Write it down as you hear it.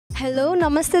Hello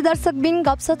नमस्ते दर्शकबिन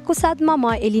गफसपको साथमा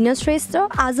म एलिना श्रेष्ठ।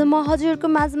 आज म हजुरको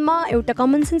माझमा एउटा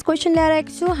कमन सेन्स क्वेसन ल्याएर आएको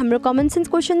छु। हाम्रो कमन सेन्स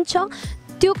क्वेसन छ,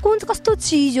 त्यो कुन कस्तो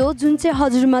चिज हो जुन चाहिँ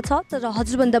हजुरमा छ तर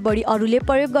हजुरभन्दा बढी अरूले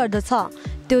प्रयोग गर्दछ?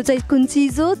 त्यो चाहिँ कुन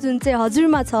चिज हो जुन चाहिँ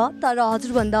हजुरमा छ तर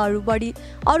हजुरभन्दा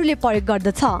अरूले प्रयोग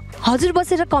गर्दछ? हजुर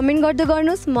बसेर कमेन्ट गर्दै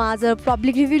गर्नुहोस्। म आज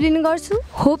पब्लिक रिभ्यू लिने गर्छु।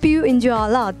 Hope you enjoy a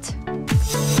lot.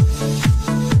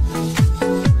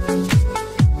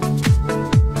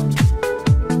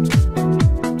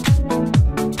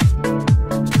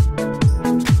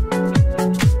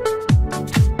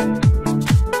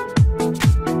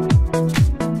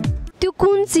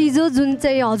 चिज हो जुन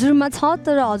चाहिँ हजुरमा छ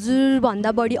तर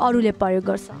हजुरभन्दा बढी अरूले प्रयोग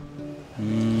गर्छ?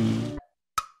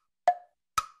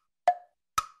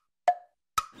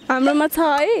 हाम्रोमा छ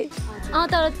है।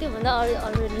 तर त्योभन्दा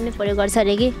अरूले नै प्रयोग गर्छ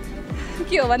अरे कि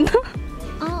के हो भन्दा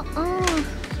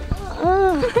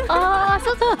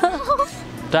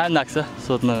टाइम लाग्छ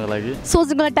सोच्नको लागि।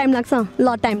 सोच्नको लागि टाइम लाग्छ?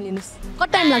 ल टाइम लिनुहोस्।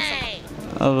 कति टाइम लाग्छ?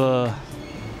 अब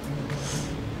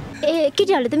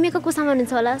केटीहरूले त मेकअपको सामान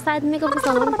हुन्छ होला, सायद मेकअपको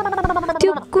सामान।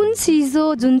 त्यो कुन चिज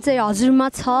हो जुन चाहिँ हजुरमा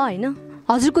छ होइन,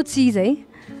 हजुरको चिज है,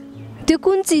 त्यो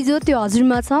कुन चिज हो त्यो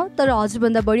हजुरमा छ तर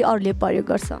हजुरभन्दा बढी अरूले प्रयोग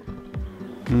गर्छ?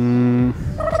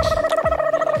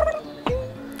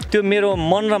 त्यो मेरो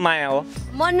मन र माया हो।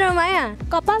 मन र माया?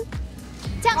 कपाल?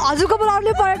 हजुर कपाल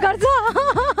अरूले प्रयोग गर्छ?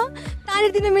 ताली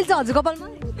दिन मिल्छ हजुर कपालमा?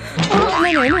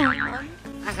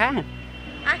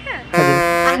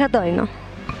 आँखा त होइन।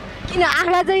 किन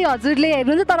आँखा चाहिँ हजुरले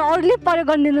हेर्नुहुन्छ तर अरूले प्रयोग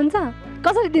गरिदिनुहुन्छ?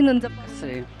 कसरी दिनुहुन्छ?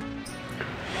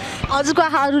 हजुरको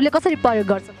आँखा अरूले कसरी प्रयोग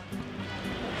गर्छ?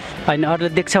 होइन, अरूले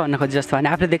देख्छ भन्न खोजे जस्तो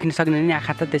भने आफूले देख्न सक्ने नि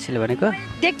आँखा त त्यसैले भनेको।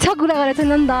 देख्छ कुरा गरेको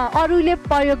छैन नि त, अरूले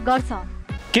प्रयोग गर्छ।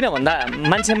 किन भन्दा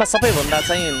मान्छेमा सबैभन्दा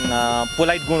चाहिँ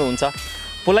पोलाइट गुण हुन्छ।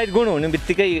 पोलाइट गुण हुने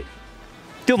बित्तिकै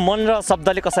त्यो मन र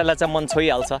शब्दले कसैलाई चाहिँ मन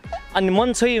छोइहाल्छ, अनि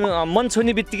मन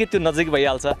छोइने बित्तिकै त्यो नजिक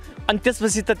भइहाल्छ, अनि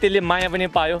त्यसपछि त त्यसले माया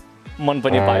पनि पायो, मन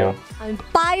पनि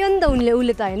पायो नि त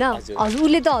उसले त होइन।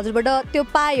 उसले त हजुरबाट त्यो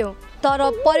पायो तर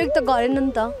प्रयोग त गरेन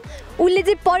नि त। उसले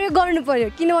चाहिँ प्रयोग गर्नु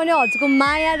पर्यो, किनभने हजुरको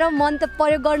माया र मन त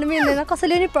प्रयोग गर्नु मिल्दैन,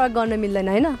 कसैले पनि प्रयोग गर्न मिल्दैन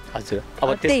होइन। हजुर,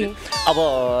 अब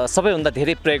सबैभन्दा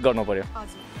धेरै प्रयोग गर्नु पर्यो।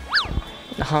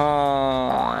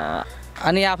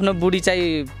 अनि आफ्नो बुढी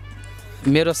चाहिँ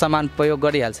मेरो सामान प्रयोग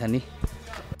गरिहाल्छ नि।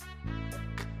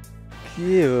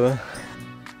 के हो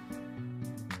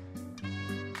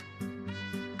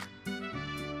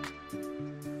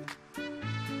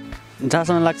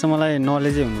जहाँसम्म लाग्छ मलाई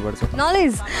नलेजै हुनुपर्छ।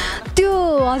 नलेज? त्यो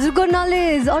हजुरको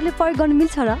नलेज अरूले प्रयोग गर्न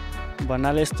मिल्छ र?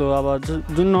 भन्नाले यस्तो, अब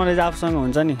जुन नलेज आफूसँग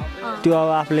हुन्छ नि त्यो अब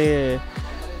आफूले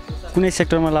कुनै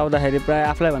सेक्टरमा लाउँदाखेरि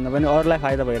प्रायः आफूलाई भन्दा पनि अरूलाई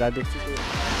फाइदा भइरहेको देख्छु।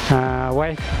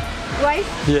 वाइफ? वाइफ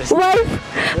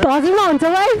हजुरमा हुन्छ?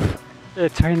 वाइफ ए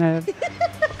छैन।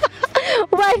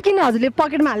 वाइफ किन हजुरले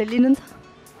पकेटमा हालेर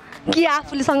लिनुहुन्छ कि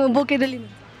आफूलेसँग बोकेर लिनुहुन्छ?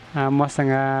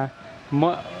 मसँग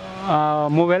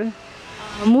मोबाइल।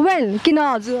 मोबाइल किन?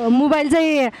 हजुर मोबाइल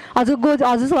चाहिँ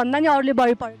हजुरभन्दा नि अरूले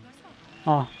बढी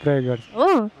प्रयोग गर्छ हो।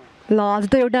 ल हजुर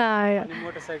त एउटा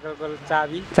मोटरसाइकलको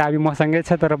चाबी मसँगै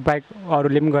छ तर बाइक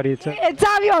अरूले पनि गरिन्छ।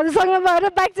 चाबी हजुरसँग भएर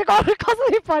बाइक चाहिँ अरू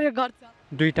कसरी प्रयोग गर्छ?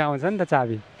 दुईटा आउँछ नि त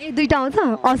चाबी। दुईटा आउँछ,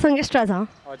 अरूसँग एक्स्ट्रा छ।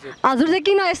 हजुर चाहिँ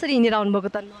किन यसरी हिँडेर आउनुभएको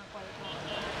त?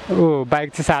 बाइक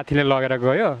चाहिँ साथीले लगेर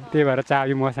गयो, त्यही भएर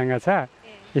चाबी मसँग छ।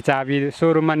 यो चाबी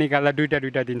सोरुममा निकाल्दा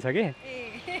दुईटा दिन्छ कि,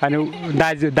 अनि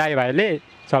दाइ भाइले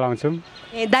चलाउँछौँ।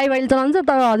 दाइ भाइले चलाउँछ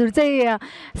तर हजुर चाहिँ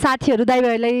साथीहरू दाइ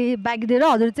भाइलाई बाइक दिएर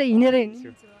हजुर चाहिँ हिँडेर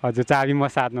हिँड्नुहुन्छ? हजुर, चाबी म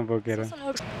साथमा बोकेर।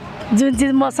 जुन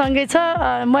चिज मसँगै छ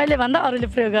मैले भन्दा अरूले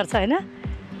प्रयोग गर्छ होइन।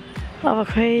 अब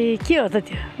खोइ के हो त?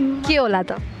 त्यो के होला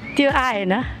त? त्यो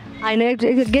आएन। होइन,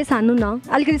 गेस हान्नु न,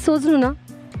 अलिकति सोच्नु न।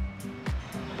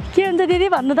 के हुन्छ दिदी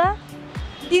भन्नु त?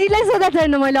 दिदीलाई सोधेको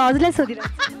छैन मैले, हजुरलाई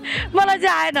सोधिरहेको। मलाई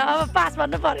चाहिँ आएन, अब पास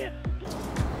भन्नु पर्यो।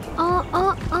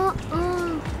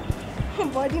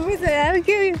 बडीमै छ यार।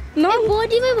 के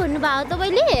बडीमै भन्नुभयो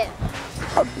तपाईँले?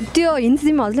 त्यो हिन्ट्स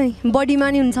दिउँ हजुरलाई। बडीमा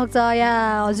नि हुनसक्छ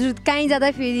या हजुर कहीँ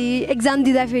जाँदाखेरि, एक्जाम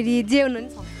दिँदाखेरि, जे हुनु नि।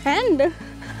 ह्यान्ड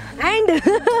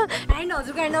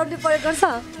हजुरको ह्यान्ड अरूले प्रयोग गर्छ?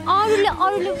 अरूले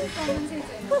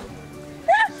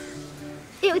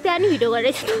ए त्यहाँ नि भिडियो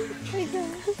गरेछ।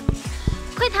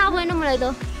 खोइ थाहा भएन मलाई त।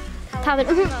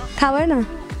 थाहा भएन?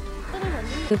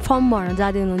 फर्म भर्न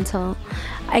जाँदै हुनुहुन्छ,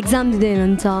 एक्जाम दिँदै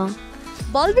हुनुहुन्छ,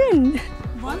 बलपेन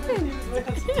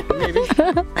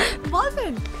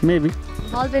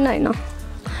होइन।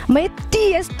 म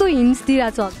यस्तो हिन्ट्स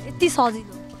दिइरहेको छु, यति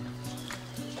सजिलो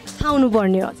थाहा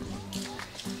हुनुपर्ने हजुर।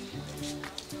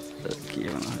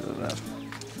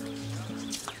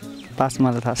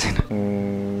 पासमा त थाहा छैन।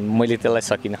 मैले त्यसलाई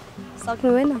सकिनँ। सक्नु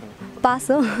भएन?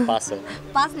 पास हो? पास हो।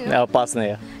 पास नै हो? पास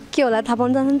नै हो। के होला थाहा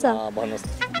पाउन चाहनुहुन्छ भन्नुहोस्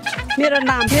मेरो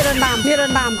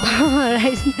नाम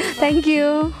राइट थ्याङ्क यू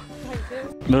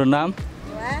मेरो नाम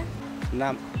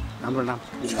हाम्रो नाम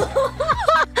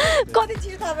कति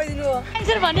चिज थाहा पाइदिनु हो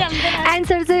एन्सर भनिहाल्नु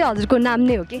एन्सर चाहिँ हजुरको नाम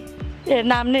नै हो कि ए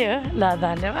नाम नै हो ल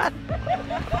धन्यवाद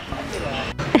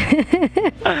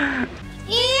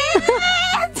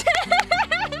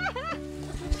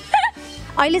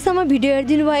अहिलेसम्म भिडियो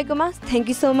हेरिदिनु भएकोमा थ्याङ्क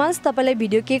यू सो मच तपाईँलाई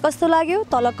भिडियो के कस्तो लाग्यो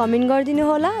तल कमेन्ट गरिदिनु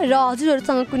होला र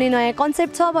हजुरहरूसँग कुनै नयाँ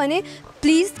कन्सेप्ट छ भने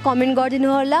प्लिज कमेन्ट गरिदिनु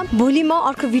होला भोलि म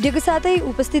अर्को भिडियोको साथै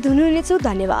उपस्थित हुनुहुनेछु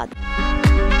धन्यवाद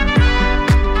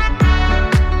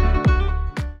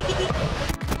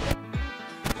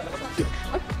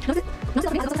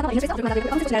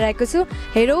रहेको छु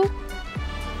हेरौ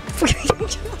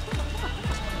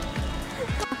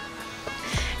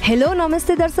हेलो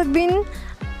नमस्ते दर्शकबिन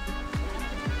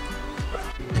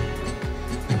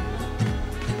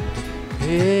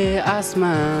हे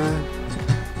आसमा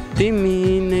तिमी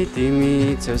नै तिमी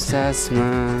छौ सासमा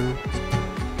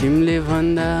तिमीले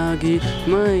भन्दा अघि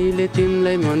मैले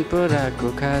तिमीलाई मन पराएको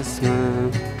खासमा